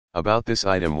About this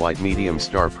item: white medium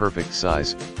star perfect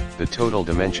size. The total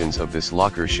dimensions of this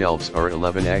locker shelves are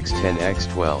 11x 10x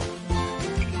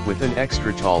 12. With an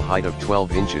extra tall height of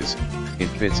 12 inches, it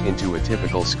fits into a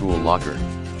typical school locker.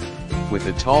 With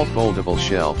a tall foldable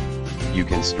shelf, you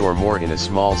can store more in a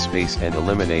small space and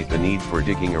eliminate the need for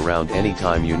digging around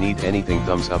anytime you need anything.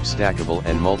 Thumbs up. Stackable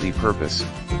and multi-purpose.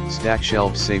 Stack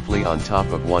shelves safely on top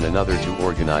of one another to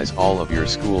organize all of your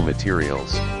school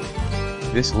materials.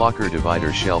 This locker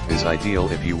divider shelf is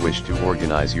ideal if you wish to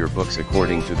organize your books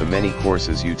according to the many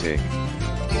courses you take.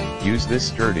 Use this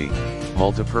sturdy,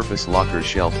 multi-purpose locker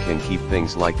shelf can keep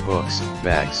things like books,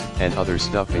 bags, and other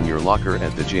stuff in your locker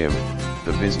at the gym,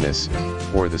 the business,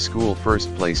 or the school.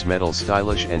 First place metal,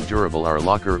 stylish and durable. Our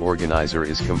locker organizer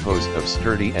is composed of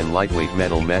sturdy and lightweight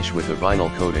metal mesh with a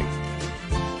vinyl coating.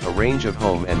 A range of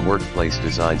home and workplace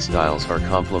design styles are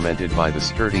complemented by the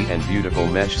sturdy and beautiful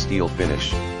mesh steel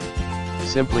finish.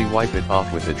 Simply wipe it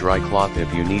off with a dry cloth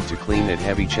if you need to clean it.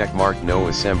 Heavy checkmark, no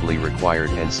assembly required,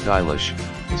 and stylish,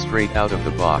 straight out of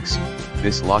the box.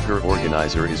 This locker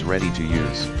organizer is ready to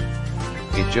use.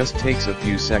 It just takes a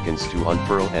few seconds to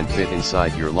unfurl and fit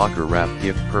inside your locker. Wrap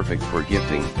gift, perfect for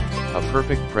gifting, a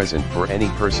perfect present for any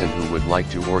person who would like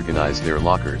to organize their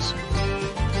lockers.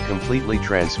 Completely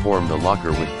transform the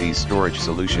locker with these storage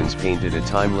solutions, painted a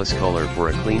timeless color for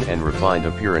a clean and refined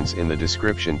appearance. In the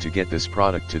description to get this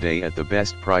product today at the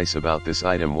best price. About this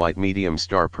item: white medium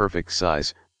star perfect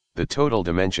size. The total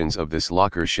dimensions of this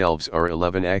locker shelves are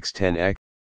 11x 10x